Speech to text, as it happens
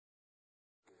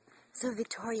So,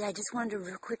 Victoria, I just wanted to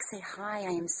real quick say hi.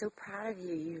 I am so proud of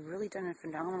you. You've really done a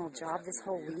phenomenal job this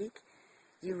whole week.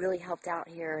 You really helped out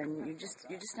here, and you're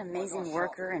just an amazing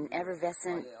worker, an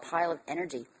effervescent pile of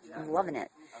energy. I'm loving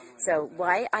it. So,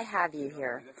 why I have you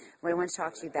here, what I want to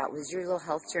talk to you about was your little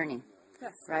health journey.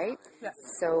 Yes. Right? Yes.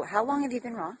 So, how long have you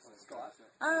been raw?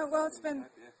 Well, it's been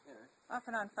off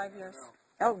and on 5 years.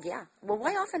 Oh, yeah. Well,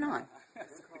 why off and on?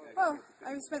 Well,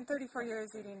 I spent 34 years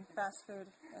eating fast food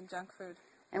and junk food.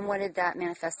 And what did that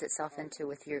manifest itself into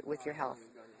with your health?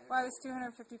 Well, I was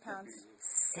 250 pounds.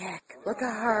 Sick. Look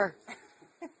at her.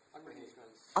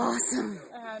 Awesome.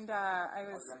 And I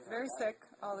was very sick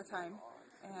all the time.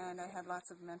 And I had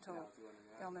lots of mental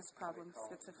illness problems,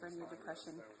 schizophrenia,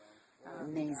 depression.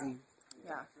 Amazing.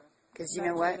 Yeah. Because you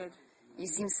know what? You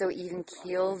seem so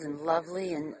even-keeled and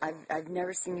lovely, and I've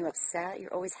never seen you upset.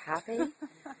 You're always happy.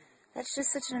 That's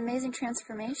just such an amazing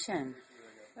transformation.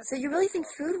 So you really think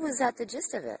food was at the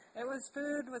gist of it?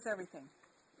 Food was everything.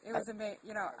 It was amazing.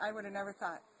 You know, I would have never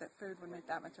thought that food would make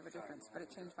that much of a difference, but it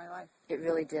changed my life. It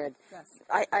really did. Yes.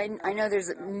 I know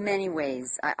there's many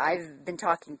ways. I've been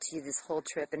talking to you this whole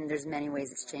trip, and there's many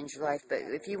ways it's changed your life. But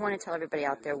if you want to tell everybody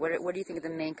out there, what do you think are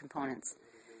the main components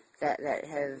that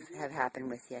have happened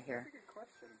with you here?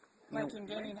 Like in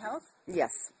gaining health? Yes.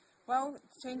 Well,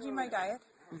 changing my diet,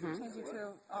 changing to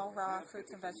all raw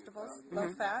fruits and vegetables, low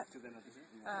fat.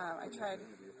 I tried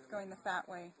going the fat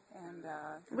way, and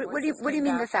what do you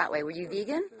mean the fat way? Were you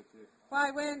vegan? Well,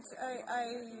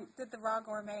 I did the raw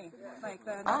gourmet, like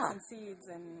the nuts and seeds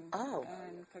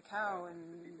and cacao,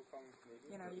 and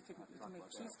you know you can make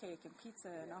cheesecake and pizza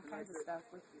and all kinds of stuff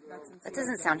with nuts and seeds. That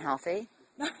doesn't sound healthy.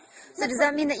 So does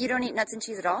that mean that you don't eat nuts and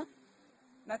cheese at all?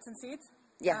 Nuts and seeds?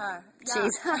 Yeah.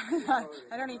 Cheese.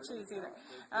 I don't eat cheese either.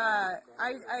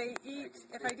 I eat,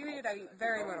 if I do eat, I eat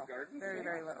very little. Very,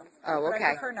 very little. Oh, okay. But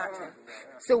I prefer not to.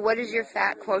 So what is your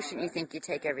fat quotient you think you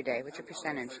take every day? What's your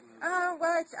percentage? Well,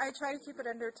 I try to keep it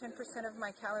under 10% of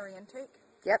my calorie intake.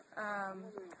 Yep.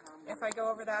 If I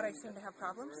go over that, I seem to have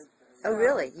problems. So oh,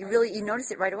 really? You notice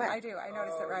it right away? I do. I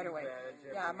notice it right away.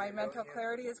 Yeah, my mental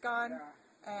clarity is gone,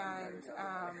 and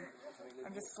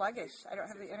I'm just sluggish. I don't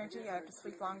have the energy. I have to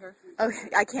sleep longer. Oh,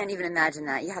 I can't even imagine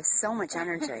that. You have so much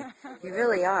energy. You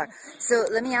really are. So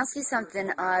let me ask you something.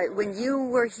 When you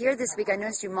were here this week, I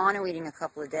noticed you mono-eating a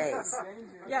couple of days.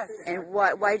 Yes. And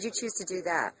why did you choose to do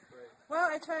that? Well,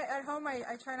 I try at home. I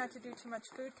try not to do too much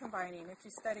food combining.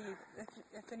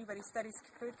 If anybody studies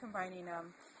food combining,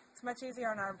 it's much easier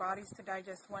on our bodies to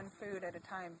digest one food at a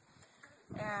time.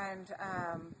 And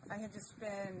I had just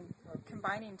been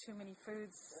combining too many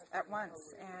foods at once,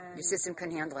 and your system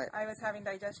couldn't handle it. I was having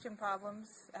digestion problems,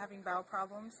 having bowel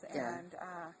problems, and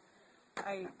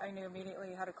I knew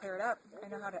immediately how to clear it up.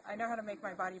 I know how to make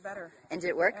my body better. And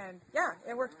did it work? And yeah,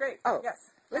 it worked great. Oh, yes.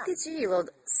 Look at you little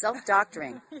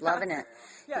self-doctoring, Yes. Loving it.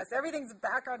 Yes, everything's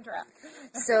back on track.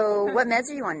 So, what meds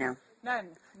are you on now? None.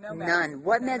 No meds. None.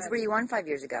 What No meds were you on 5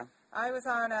 years ago? I was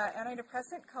on an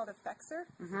antidepressant called Effexor,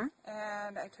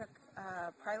 and I took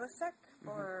Prilosec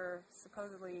for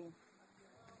supposedly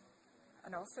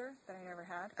an ulcer that I never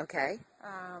had. Okay.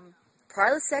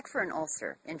 Prilosec for an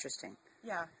ulcer. Interesting.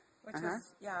 Yeah, which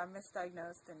was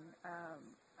misdiagnosed, and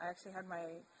I actually had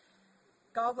my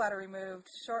gallbladder removed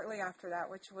shortly after that,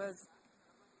 which was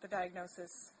the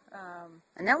diagnosis.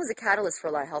 And that was a catalyst for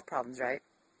a lot of health problems, right?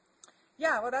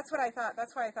 Yeah, well, that's what I thought.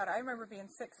 That's why I thought. I remember being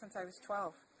sick since I was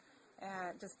 12.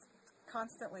 And just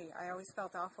constantly, I always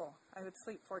felt awful. I would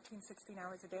sleep 14, 16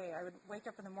 hours a day. I would wake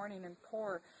up in the morning and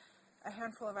pour a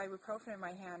handful of ibuprofen in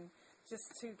my hand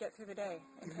just to get through the day.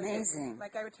 Amazing.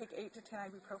 Like I would take 8 to 10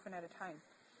 ibuprofen at a time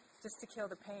just to kill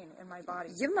the pain in my body.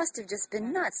 You must have just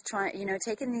been nuts,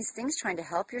 taking these things, trying to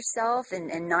help yourself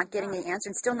and not getting the answer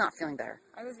and still not feeling better.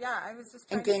 I was just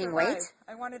trying and gaining to survive. weight?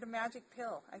 I wanted a magic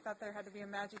pill. I thought there had to be a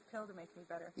magic pill to make me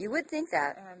better. You would think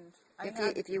that. And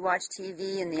if you watch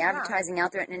TV and the advertising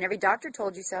out there, and every doctor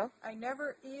told you so. I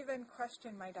never even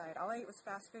questioned my diet. All I ate was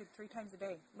fast food 3 times a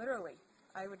day, literally.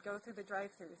 I would go through the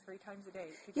drive-thru 3 times a day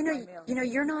to get my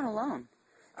meals. You're not alone.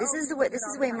 This is the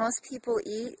way most people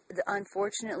eat.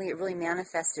 Unfortunately, it really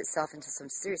manifests itself into some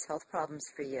serious health problems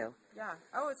for you. Yeah.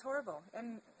 Oh, it's horrible.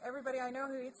 And everybody I know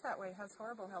who eats that way has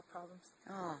horrible health problems.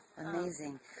 Oh,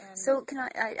 amazing. So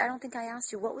I don't think I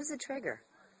asked you, what was the trigger?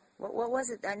 What was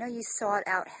it? I know you sought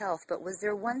out health, but was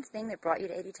there one thing that brought you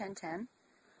to 80-10-10?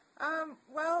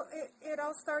 Well, it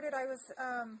all started, I was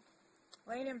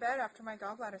laying in bed after my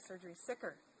gallbladder surgery,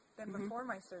 sicker than before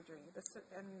my surgery.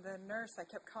 And the nurse, I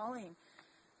kept calling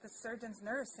the surgeon's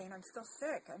nurse saying, I'm still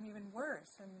sick, I'm even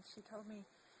worse. And she told me,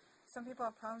 some people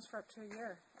have problems for up to a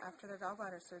year after their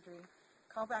gallbladder surgery.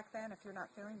 call back then if you're not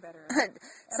feeling better. And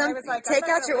I was like, take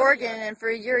out your organ, and for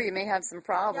a year you may have some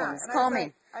problems. Yeah, call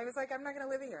me. I was like, I'm not going to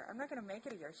live a year. I'm not going to make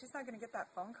it a year. She's not going to get that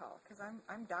phone call because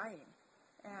I'm dying.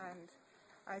 And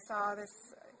I saw this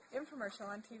infomercial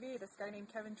on TV. This guy named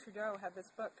Kevin Trudeau had this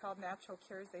book called Natural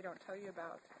Cures They Don't Tell You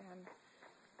About. And,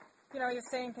 you know, he was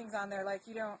saying things on there like,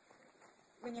 you don't,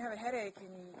 when you have a headache and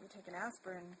you take an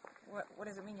aspirin, what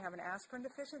does it mean? You have an aspirin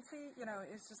deficiency? You know,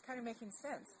 it's just kind of making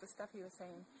sense, the stuff he was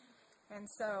saying. And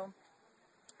so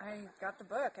I got the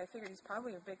book. I figured he's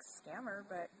probably a big scammer,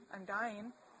 but I'm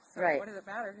dying. So right. What does it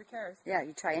matter? Who cares? Yeah,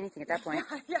 you try anything at that point.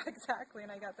 Yeah, exactly.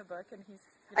 And I got the book, and he's...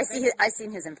 I've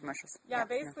seen his infomercials. Yeah,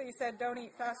 basically he said, don't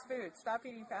eat fast food. Stop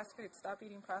eating fast food. Stop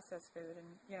eating processed food. And,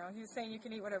 you know, he was saying you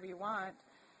can eat whatever you want.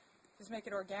 Just make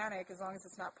it organic as long as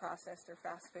it's not processed or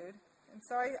fast food. And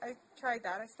so I tried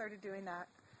that. I started doing that.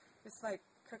 Just like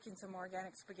cooking some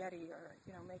organic spaghetti or,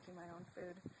 you know, making my own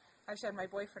food. I actually had my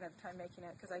boyfriend at the time making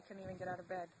it because I couldn't even get out of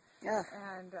bed. Yeah.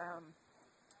 And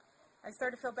I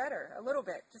started to feel better a little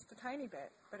bit, just a tiny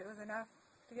bit. But it was enough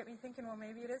to get me thinking, well,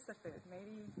 maybe it is the food.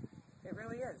 Maybe it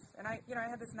really is. And I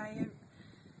had this naive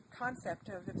concept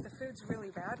of if the food's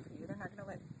really bad for you, they're not going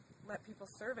to let people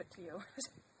serve it to you.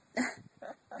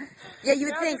 Yeah, you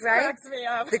would think, right?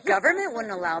 The government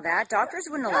wouldn't allow that. Doctors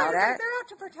wouldn't allow that. Like they're out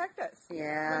to protect us.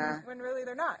 Yeah. When really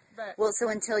they're not. But well, so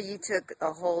until you took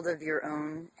a hold of your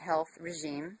own health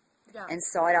regime yeah. and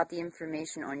sought out the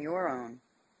information on your own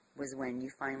was when you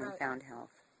finally right. found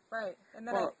health. Right. And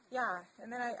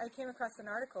then I came across an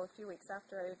article a few weeks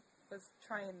after I was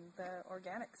trying the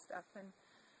organic stuff, and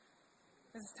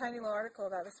there's this tiny little article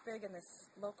about this big in this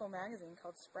local magazine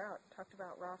called Sprout. It talked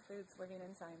about raw foods, living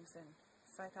enzymes, and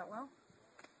so I thought, well,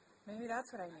 maybe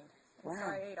that's what I need. And so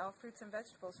I ate all fruits and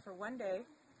vegetables for one day.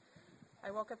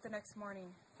 I woke up the next morning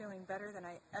feeling better than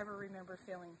I ever remember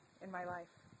feeling in my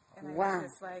life. And I was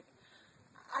just like,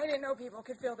 I didn't know people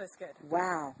could feel this good.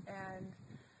 Wow. And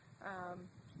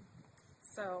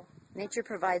so... Nature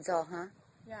provides all, huh?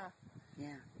 Yeah.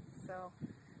 Yeah. So...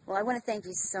 Well, I want to thank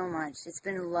you so much. It's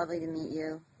been lovely to meet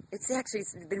you. It's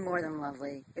been more than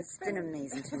lovely. It's been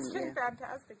amazing to meet you. It's been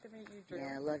fantastic to meet you, Drew.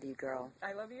 Yeah, I love you, girl.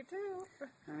 I love you, too.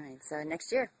 All right, so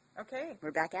next year. Okay.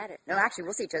 We're back at it. No, actually,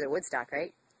 we'll see each other at Woodstock,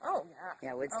 right? Oh, yeah.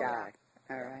 Yeah, Woodstock. Oh,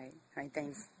 yeah. All right. All right,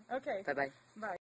 thanks. Okay. Bye-bye. Bye.